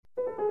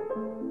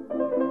Hello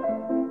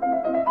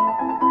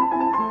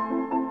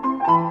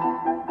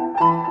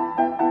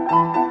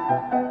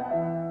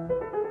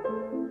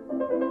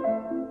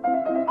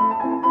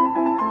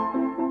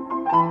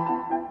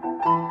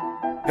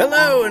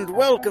and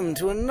welcome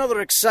to another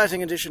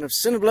exciting edition of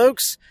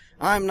Cineblokes.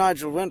 I'm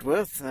Nigel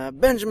Wentworth.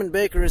 Benjamin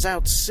Baker is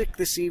out sick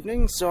this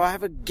evening, so I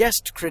have a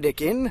guest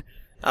critic in.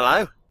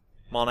 Hello,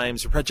 my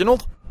name's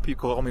Reginald.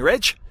 People call me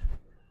Reg.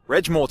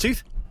 Reg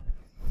Moretooth.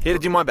 Here to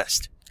do my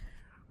best.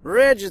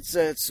 Reg, it's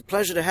a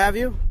pleasure to have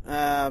you.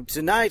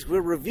 Tonight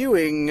we're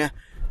reviewing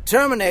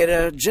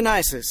Terminator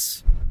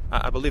Genisys.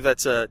 I believe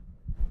that's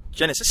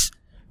Genesis.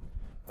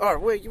 Or,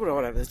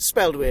 whatever, it's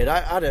spelled weird,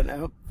 I don't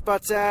know.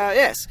 But,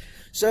 yes.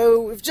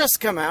 So, we've just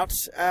come out.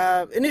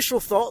 Initial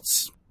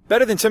thoughts?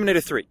 Better than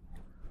Terminator 3.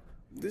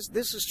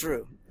 This is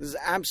true. This is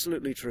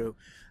absolutely true.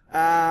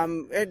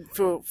 And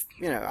for,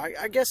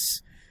 I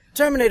guess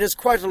Terminator's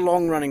quite a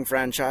long-running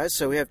franchise.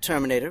 So we have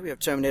Terminator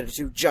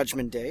 2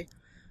 Judgment Day,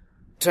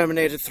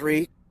 Terminator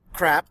 3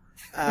 crap,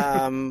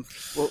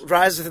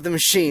 Rise of the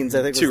Machines,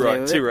 I think was the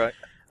name of it. Too right.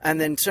 And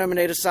then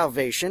Terminator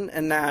Salvation,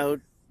 and now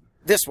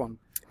this one.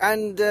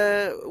 And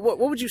what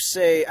would you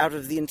say out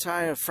of the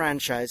entire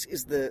franchise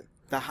is the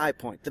high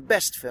point, the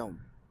best film?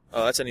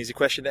 Oh, that's an easy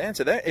question to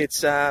answer there.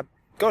 It's got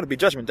to be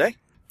Judgment Day.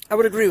 I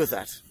would agree with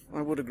that.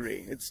 I would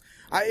agree. It's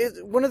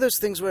one of those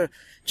things where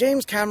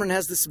James Cameron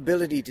has this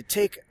ability to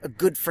take a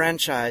good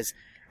franchise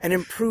and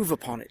improve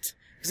upon it.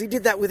 Because he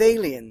did that with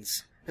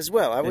Aliens as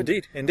well.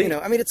 Indeed.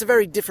 It's a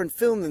very different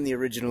film than the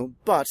original,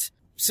 but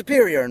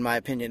superior in my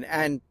opinion.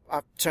 And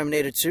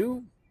Terminator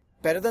 2,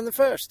 better than the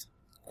first.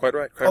 Quite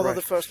right. Although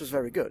the first was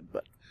very good,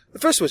 but the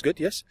first was good,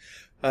 yes.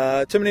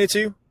 Terminator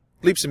 2,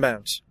 leaps and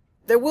bounds.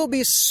 There will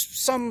be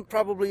some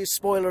probably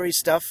spoilery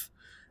stuff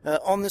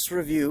on this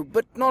review,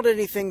 but not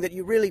anything that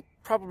you really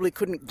probably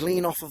couldn't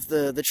glean off of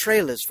the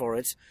trailers for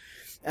it.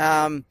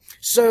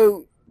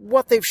 So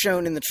what they've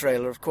shown in the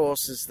trailer, of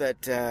course, is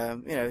that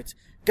it's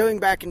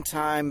going back in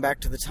time, back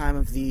to the time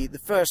of the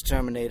first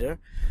Terminator,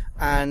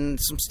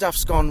 and some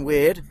stuff's gone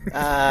weird.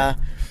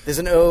 There's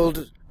an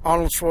old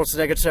Arnold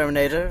Schwarzenegger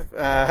Terminator,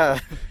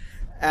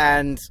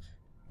 and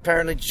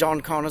apparently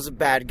John Connor's a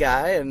bad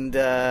guy, and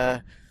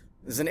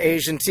there's an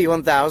Asian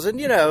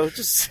T-1000,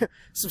 just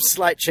some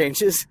slight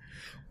changes.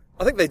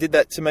 I think they did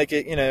that to make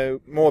it,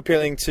 more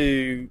appealing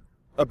to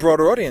a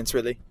broader audience,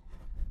 really.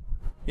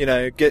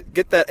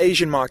 Get that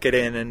Asian market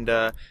in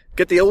and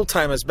get the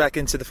old-timers back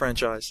into the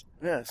franchise.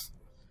 Yes.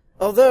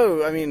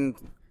 Although,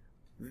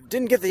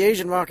 didn't get the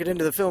Asian market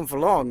into the film for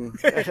long.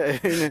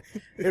 It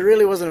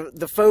really wasn't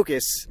the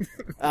focus.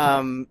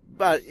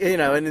 But,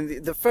 and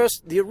in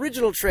the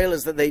original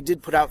trailers that they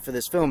did put out for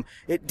this film,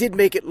 it did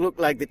make it look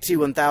like the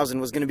T-1000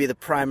 was going to be the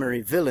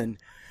primary villain.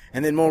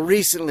 And then more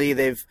recently,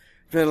 they've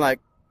been like,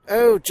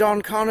 oh,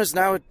 John Connor's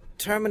now a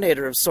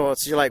Terminator of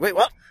sorts. You're like, wait,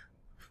 what?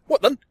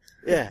 What then?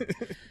 Yeah.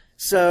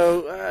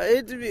 So,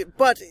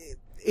 but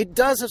it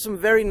does have some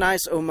very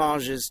nice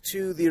homages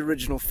to the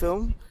original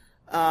film.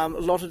 A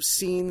lot of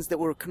scenes that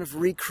were kind of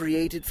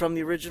recreated from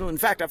the original. In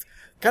fact, I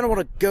kind of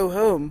want to go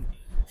home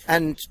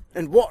and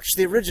watch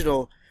the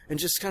original and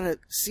just kind of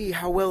see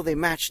how well they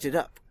matched it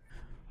up.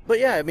 But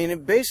yeah,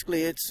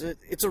 basically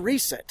it's a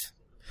reset.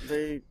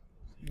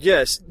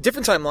 Yes,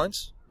 different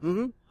timelines,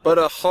 but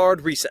a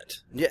hard reset.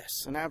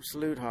 Yes, an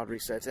absolute hard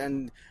reset,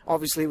 and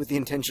obviously with the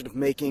intention of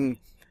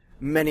making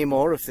many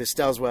more if this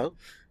does well.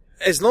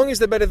 As long as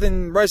they're better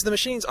than Rise of the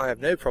Machines, I have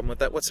no problem with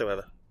that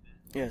whatsoever.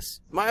 Yes.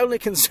 My only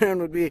concern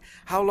would be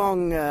how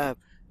long Mr.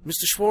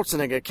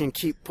 Schwarzenegger can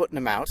keep putting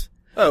them out.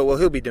 Oh, well,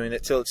 he'll be doing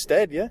it till it's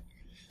dead, yeah?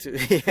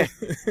 Yeah.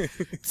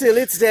 Till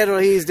it's dead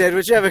or he's dead,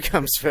 whichever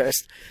comes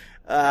first.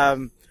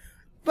 Yes,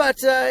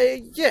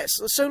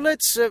 so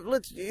let's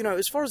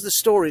as far as the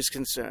story's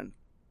concerned,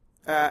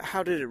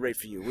 how did it rate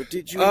for you?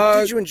 Did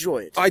you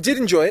enjoy it? I did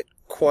enjoy it,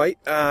 quite.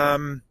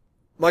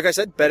 Like I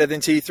said, better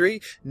than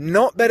T3.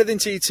 Not better than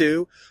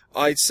T2.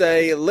 I'd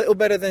say a little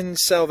better than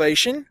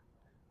Salvation.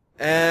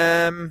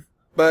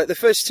 But the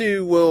first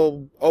two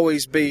will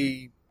always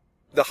be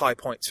the high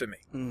points for me.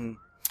 Mm-hmm.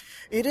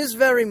 It is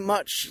very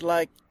much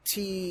like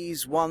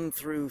T's 1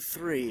 through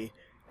 3,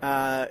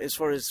 as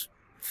far as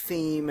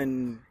theme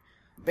and...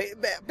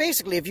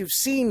 basically, if you've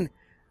seen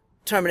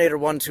Terminator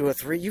 1, 2, or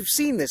 3, you've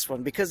seen this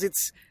one, because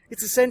it's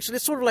essentially,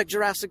 it's sort of like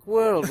Jurassic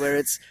World, where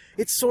it's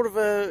sort of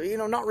a,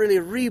 not really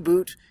a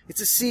reboot,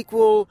 it's a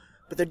sequel,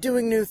 but they're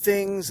doing new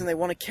things, and they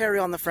want to carry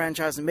on the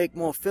franchise and make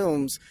more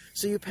films,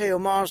 so you pay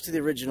homage to the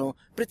original,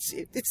 but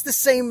it's the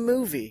same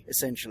movie,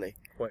 essentially.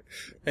 Right.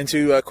 And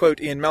to quote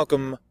Ian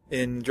Malcolm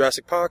in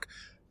Jurassic Park,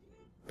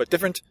 but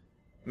different,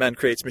 man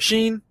creates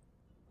machine,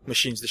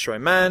 machines destroy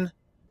man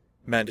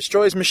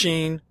destroys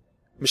machine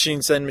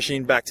send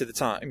machine back to the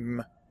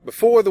time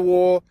before the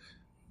war,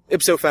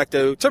 ipso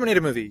facto, Terminator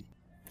movie.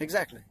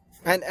 Exactly.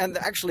 And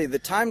actually, the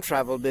time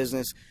travel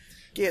business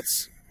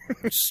gets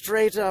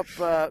straight up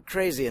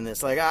crazy in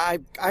this. Like,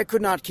 I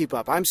could not keep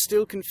up. I'm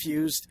still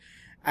confused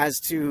as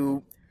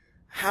to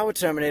how a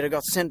Terminator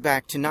got sent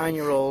back to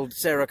 9-year-old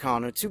Sarah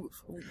Connor to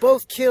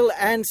both kill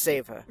and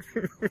save her.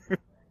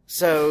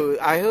 So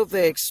I hope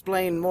they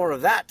explain more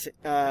of that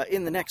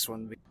in the next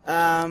one.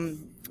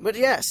 But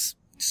yes,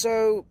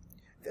 so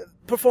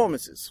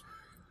performances.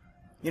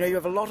 You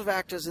have a lot of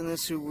actors in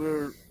this who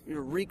were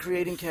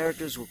recreating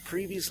characters who were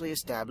previously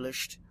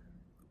established.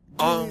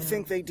 Do you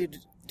think they did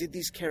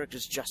these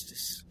characters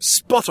justice?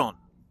 Spot on.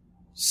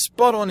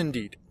 Spot on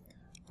indeed.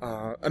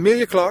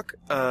 Emilia Clarke,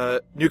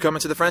 newcomer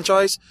to the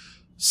franchise,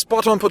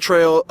 spot on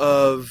portrayal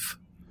of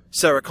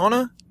Sarah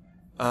Connor.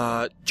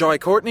 Jai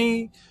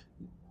Courtney,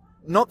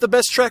 not the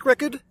best track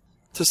record,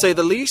 to say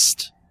the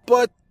least,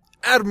 but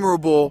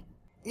admirable.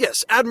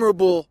 Yes,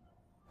 admirable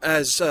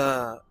as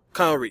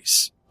Kyle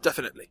Reese,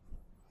 definitely.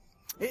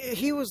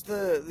 He was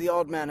the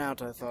odd man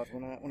out, I thought,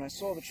 when I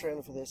saw the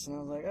trailer for this, and I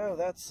was like, oh,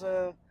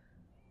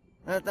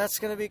 that's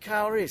going to be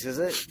Kyle Reese, is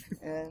it?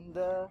 And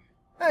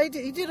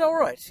he did all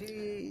right.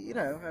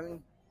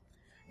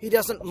 He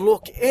doesn't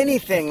look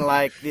anything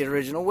like the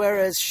original,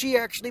 whereas she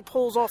actually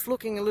pulls off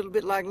looking a little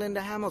bit like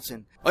Linda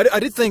Hamilton. I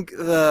did think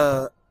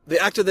the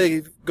actor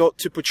they got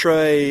to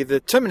portray the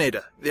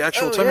Terminator, the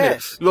actual Terminator,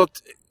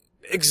 looked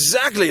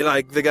exactly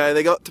like the guy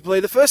they got to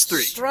play the first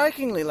three.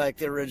 Strikingly like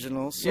the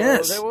original, so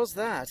yes. There was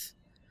that.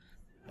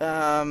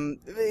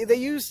 They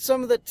used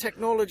some of the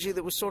technology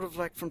that was sort of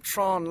like from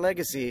Tron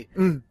Legacy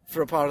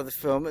for a part of the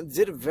film, and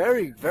did a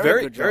very,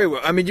 very good job. Very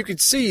well. I mean, you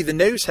could see the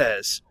nose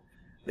hairs,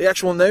 the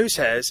actual nose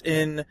hairs,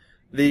 in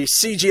the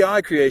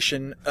CGI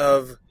creation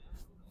of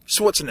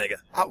Schwarzenegger.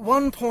 At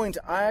one point,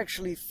 I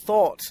actually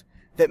thought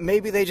that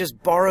maybe they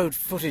just borrowed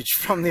footage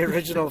from the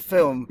original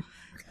film,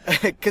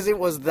 because it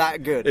was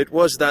that good. It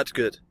was that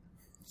good.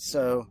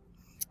 So,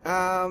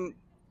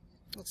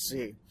 let's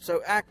see.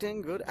 So,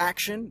 acting, good.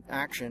 Action.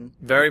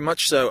 Very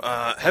much so.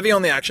 Heavy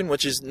on the action,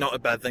 which is not a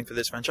bad thing for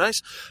this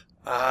franchise.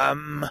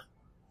 No,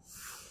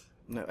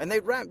 and they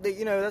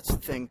that's the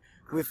thing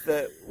with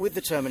the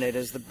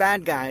Terminators. The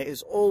bad guy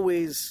is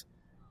always,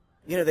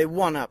 they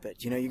one-up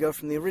it. You go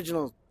from the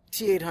original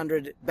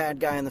T-800 bad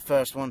guy in the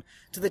first one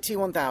to the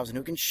T-1000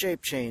 who can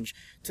shape change,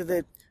 to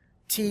the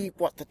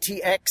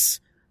TX,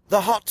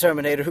 the hot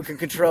Terminator who can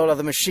control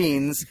other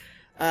machines,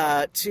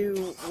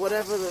 to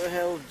whatever the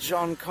hell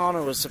John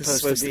Connor was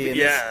supposed to be in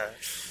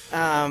this.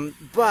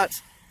 But,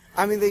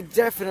 I mean,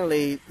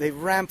 they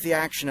ramp the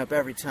action up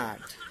every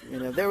time.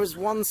 There was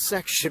one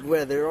section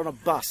where they're on a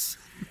bus,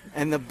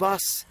 and the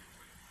bus,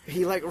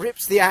 he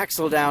rips the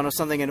axle down or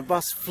something, and the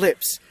bus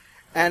flips,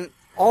 and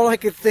all I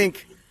could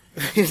think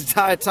the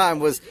entire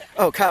time was,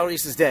 oh, Kyle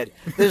Reese is dead.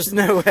 There's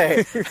no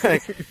way.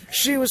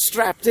 She was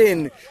strapped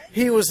in.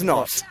 He was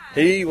not.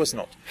 He was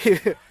not.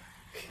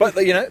 But,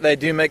 they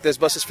do make those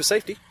buses for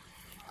safety.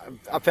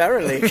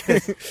 Apparently.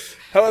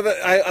 However,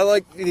 I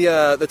like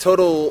the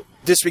total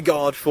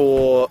disregard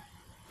for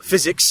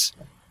physics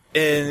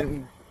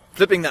in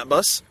flipping that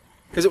bus,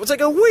 because it would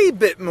take a wee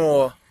bit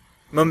more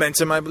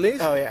momentum, I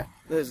believe. Oh, yeah.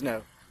 There's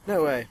no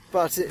way.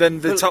 But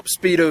than the top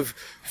speed of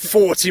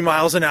 40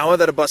 miles an hour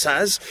that a bus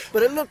has.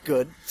 But it looked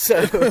good,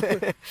 so...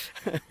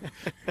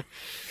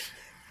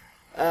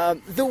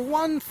 the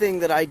one thing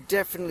that I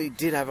definitely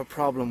did have a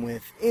problem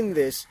with in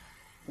this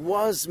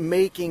was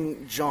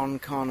making John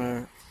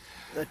Connor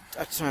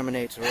a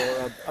Terminator,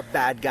 or a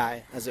bad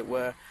guy, as it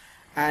were.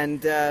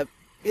 And,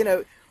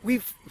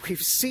 we've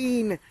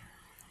seen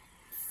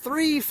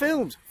four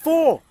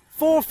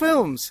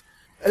films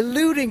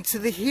alluding to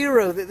the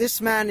hero that this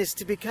man is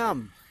to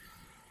become.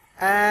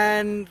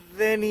 And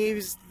then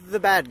he's the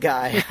bad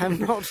guy.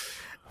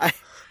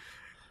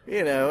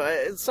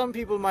 Some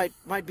people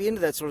might be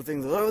into that sort of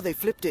thing. Oh, they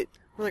flipped it.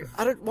 We're like,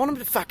 I don't want him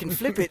to fucking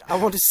flip it. I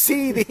want to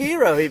see the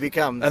hero he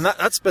becomes. And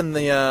that's been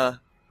the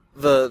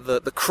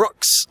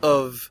crux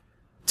of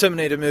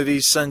Terminator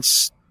movies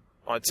since,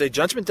 I'd say,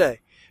 Judgment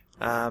Day.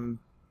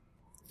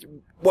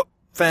 What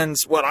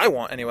I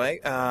want anyway,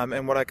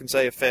 and what I can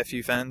say a fair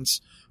few fans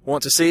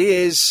want to see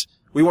is,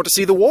 we want to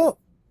see the war.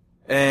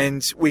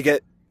 And we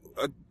get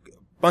a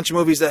bunch of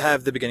movies that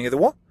have the beginning of the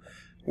war.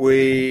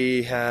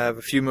 We have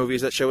a few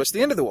movies that show us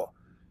the end of the war.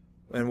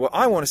 And what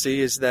I want to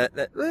see is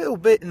that little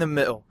bit in the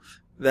middle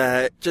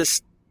that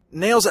just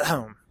nails it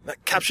home,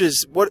 that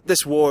captures what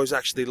this war is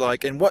actually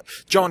like and what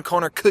John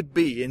Connor could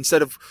be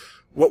instead of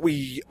what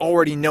we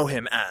already know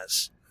him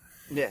as.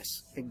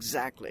 Yes,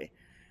 exactly.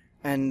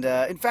 And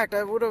in fact,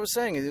 what I was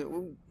saying is,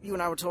 you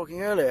and I were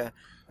talking earlier,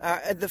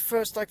 at the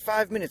first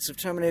 5 minutes of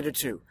Terminator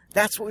 2,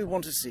 that's what we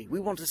want to see. We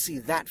want to see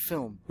that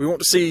film. We want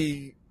to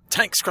see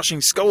tanks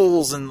crushing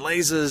skulls and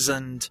lasers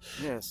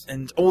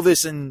and all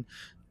this, and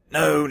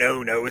no,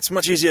 it's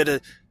much easier to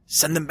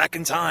send them back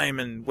in time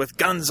and with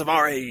guns of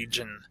our age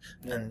and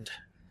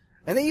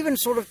they even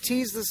sort of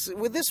tease this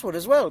with this one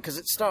as well, because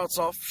it starts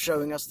off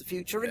showing us the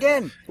future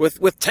again.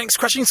 With tanks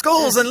crushing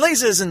skulls and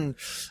lasers, and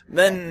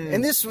then...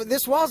 And this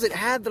it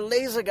had the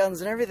laser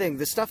guns and everything,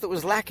 the stuff that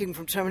was lacking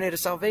from Terminator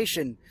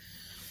Salvation.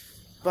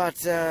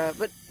 But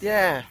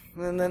yeah,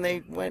 and then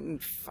they went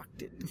and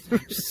fucked it.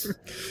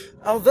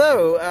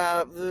 Although,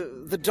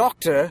 the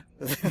Doctor...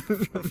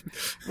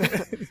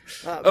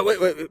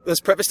 wait,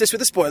 let's preface this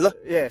with a spoiler.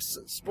 Yes,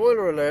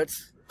 spoiler alert.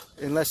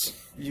 unless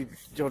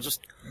you're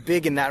just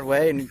big in that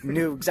way and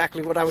knew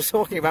exactly what I was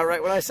talking about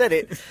right when I said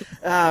it.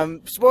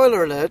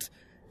 Spoiler alert.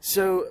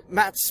 So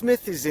Matt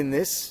Smith is in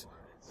this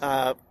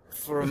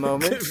for a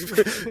moment.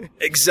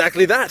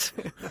 Exactly that.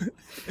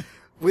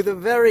 With a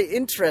very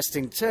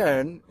interesting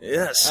turn.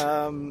 Yes.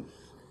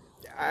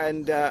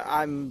 And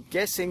I'm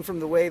guessing from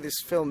the way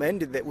this film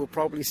ended that we'll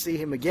probably see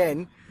him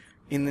again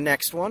in the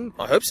next one.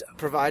 I hope so.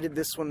 Provided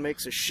this one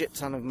makes a shit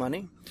ton of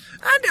money.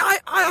 And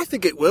I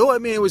think it will. I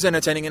mean, it was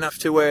entertaining enough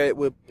to where it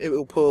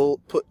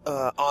will put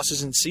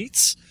asses in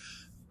seats.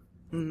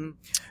 Mm-hmm.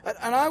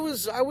 And I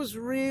was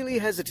really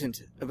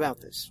hesitant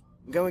about this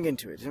going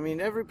into it. I mean,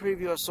 every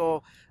preview I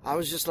saw, I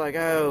was just like,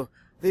 oh,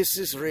 this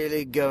is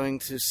really going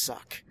to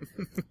suck.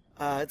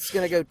 It's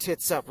going to go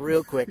tits up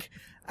real quick.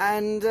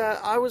 And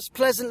I was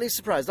pleasantly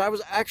surprised. I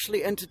was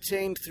actually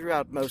entertained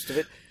throughout most of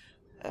it,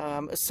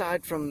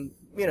 aside from,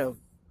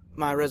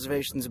 my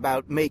reservations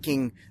about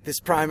making this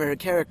primary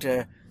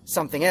character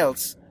something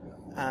else.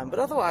 But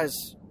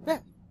otherwise, yeah,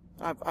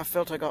 I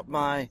felt I got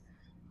my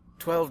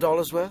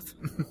 $12 worth.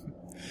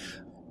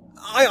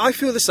 I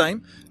feel the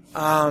same.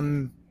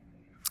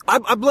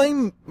 I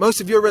blame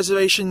most of your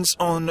reservations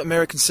on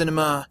American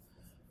cinema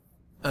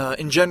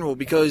in general,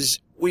 because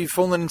we've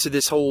fallen into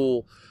this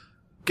whole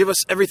give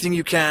us everything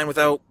you can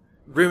without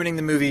ruining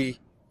the movie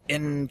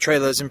in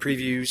trailers and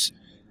previews.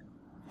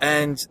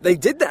 And they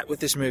did that with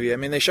this movie. I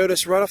mean, they showed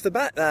us right off the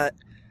bat that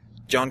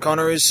John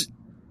Connor is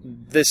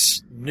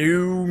this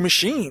new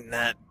machine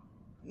that...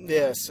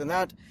 Yes, and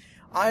that...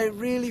 I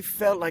really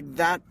felt like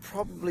that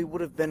probably would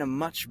have been a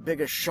much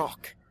bigger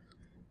shock.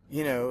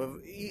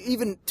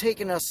 Even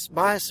taken us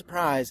by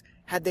surprise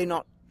had they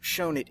not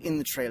shown it in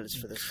the trailers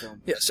for this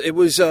film. Yes, it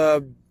was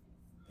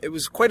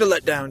quite a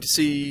letdown to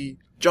see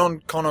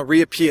John Connor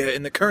reappear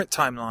in the current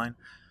timeline,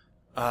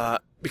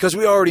 because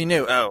we already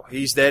knew,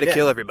 he's there to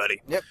kill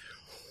everybody. Yep.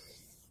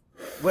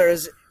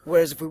 Whereas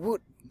if we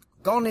would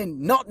gone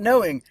in not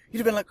knowing, you'd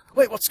have been like,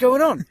 wait, what's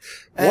going on?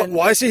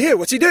 Why is he here?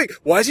 What's he doing?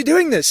 Why is he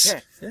doing this?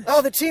 Yeah. Yes.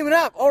 Oh, they're teaming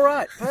up. All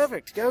right,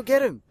 perfect. Go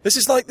get him. This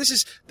is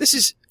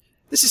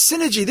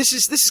synergy. This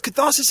is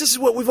catharsis. This is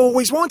what we've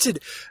always wanted.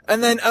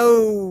 And then,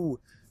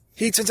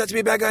 he turns out to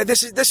be a bad guy.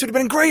 This would have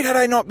been great had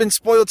I not been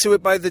spoiled to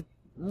it by the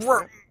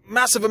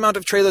massive amount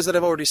of trailers that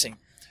I've already seen.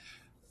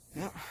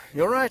 Yeah,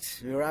 you're right.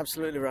 You're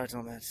absolutely right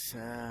on that.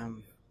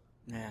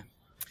 Yeah.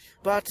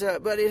 But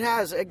it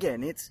has,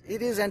 again, it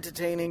is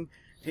entertaining.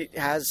 It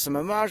has some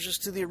homages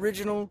to the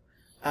original.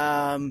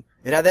 It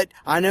had that,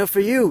 I know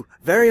for you,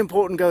 very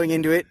important going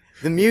into it,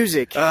 the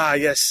music. Ah,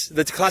 yes,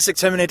 the classic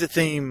Terminator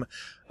theme.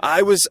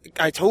 I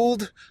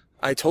told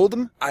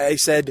them, I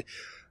said,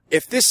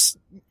 if this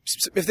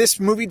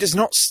movie does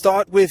not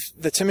start with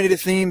the Terminator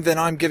theme, then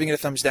I'm giving it a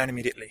thumbs down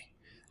immediately.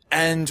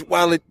 And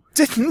while it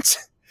didn't,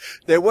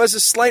 there was a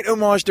slight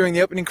homage during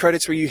the opening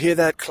credits where you hear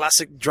that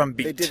classic drum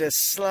beat. They did a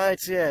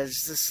slight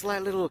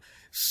little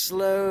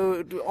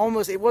slow,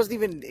 almost, it wasn't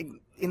even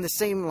in the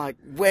same,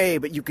 way,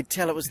 but you could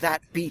tell it was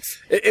that beat.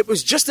 It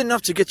was just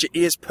enough to get your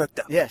ears perked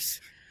up. Yes.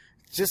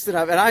 Just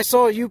enough. And I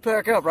saw you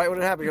perk up right when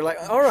it happened. You're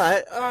like, all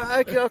right,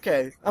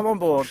 okay, I'm on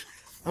board.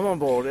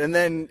 And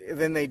then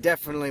they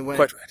definitely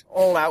went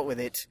all out with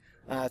it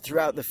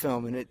throughout the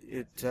film, and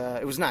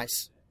it was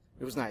nice.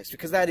 It was nice,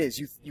 because that is,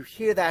 you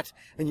hear that,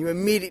 and you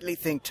immediately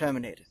think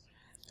Terminator.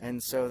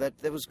 And so that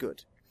was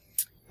good.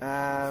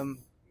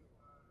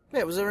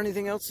 Was there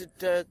anything else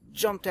that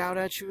jumped out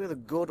at you, either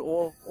good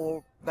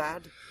or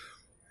bad?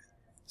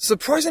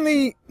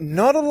 Surprisingly,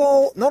 not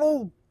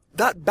all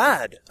that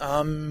bad.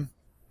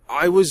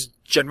 I was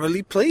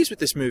generally pleased with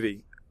this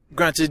movie.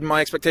 Granted,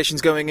 my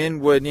expectations going in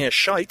were near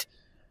shite.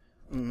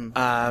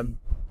 Mm-hmm.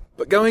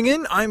 But going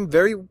in, I'm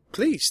very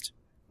pleased.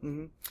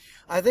 Mm-hmm.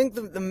 I think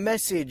the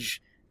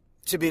message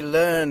to be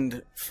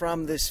learned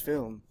from this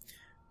film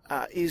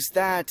is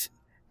that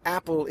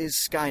Apple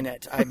is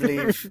Skynet, I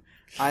believe.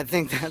 I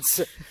think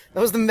that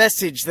was the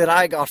message that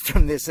I got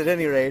from this, at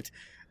any rate.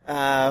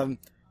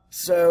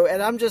 So,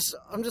 and I'm just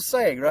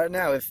saying right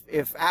now,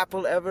 if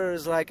Apple ever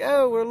is like,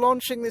 oh, we're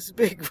launching this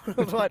big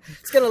worldwide,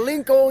 it's gonna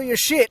link all your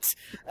shit,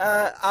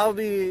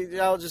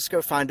 I'll just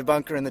go find a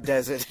bunker in the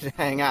desert and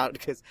hang out,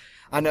 because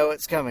I know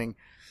it's coming.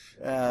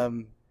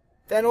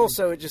 Then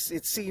also,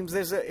 it seems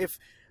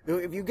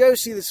if you go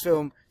see this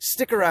film,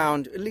 stick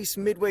around at least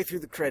midway through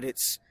the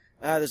credits.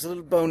 There's a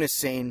little bonus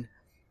scene,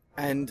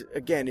 and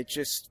again, it's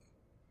just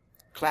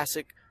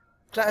classic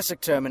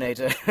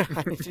Terminator.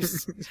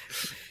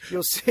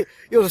 You'll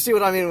see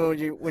what I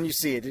mean when you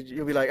see it.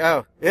 You'll be like,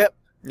 oh, yep,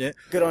 yeah,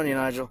 good on you,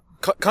 Nigel.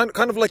 Kind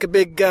of like a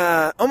big,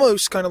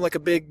 almost kind of like a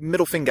big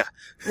middle finger.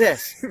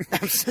 Yes,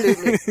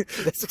 absolutely.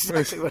 That's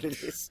exactly what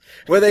it is.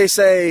 Where they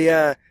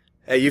say,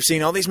 hey, you've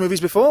seen all these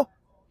movies before?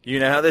 You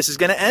know how this is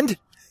going to end?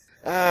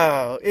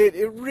 Oh,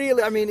 it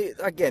really, I mean,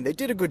 again, they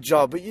did a good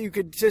job, but you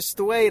could just,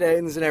 the way it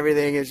ends and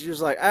everything is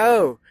just like,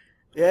 oh,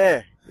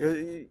 yeah,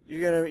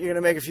 you're gonna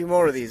make a few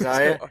more of these,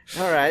 are you?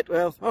 All right,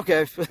 well,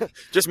 okay.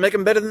 Just make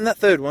them better than that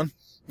third one.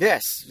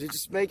 Yes, you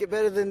just make it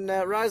better than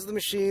Rise of the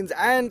Machines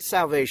and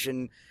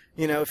Salvation.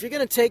 If you're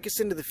gonna take us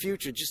into the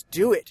future, just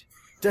do it.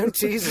 Don't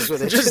tease us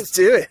with it. Just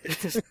do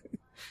it.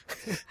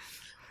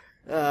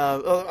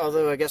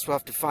 Although I guess we'll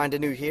have to find a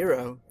new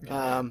hero.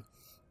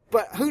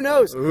 But who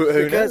knows? Who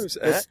Because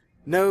knows?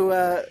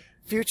 no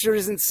future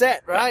isn't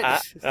set, right?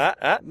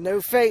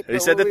 No fate. He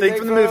said the thing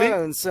from the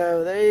movie.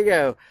 So there you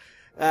go.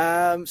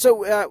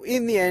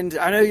 In the end,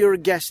 I know you're a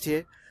guest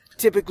here.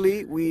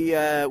 Typically, we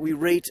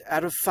rate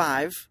out of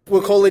 5.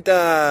 We'll call it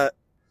 4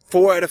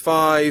 out of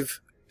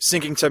 5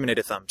 sinking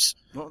Terminator thumbs.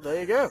 Well,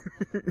 there you go.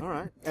 All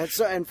right,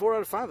 and 4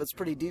 out of 5. That's a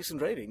pretty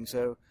decent rating.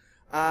 So,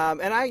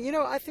 and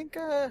I think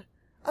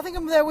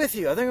I'm there with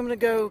you. I think I'm gonna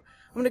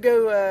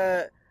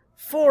go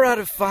 4 out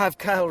of 5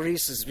 Kyle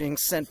Reese's being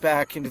sent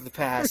back into the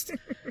past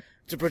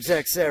to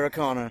protect Sarah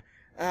Connor.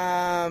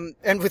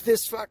 And with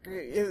this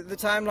the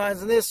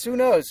timelines and this, who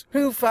knows?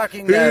 Who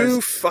fucking knows?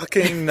 Who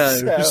fucking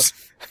knows?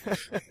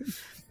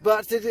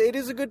 But it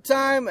is a good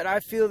time, and I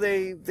feel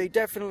they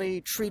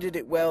definitely treated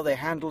it well. They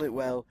handled it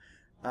well.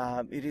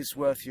 It is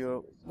worth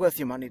your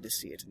money to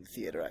see it in the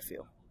theater, I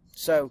feel.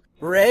 So,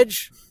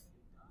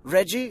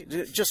 Reggie?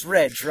 Just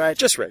Reg, right?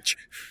 Just Reg.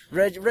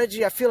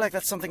 Reggie, I feel like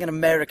that's something an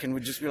American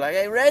would just be like,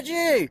 hey,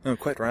 Reggie! Oh,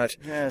 quite right.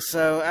 Yeah,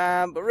 so,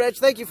 but Reg,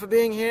 thank you for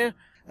being here.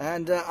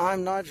 And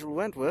I'm Nigel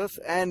Wentworth,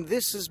 and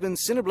this has been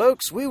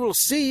Cineblokes. We will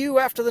see you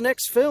after the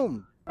next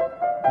film.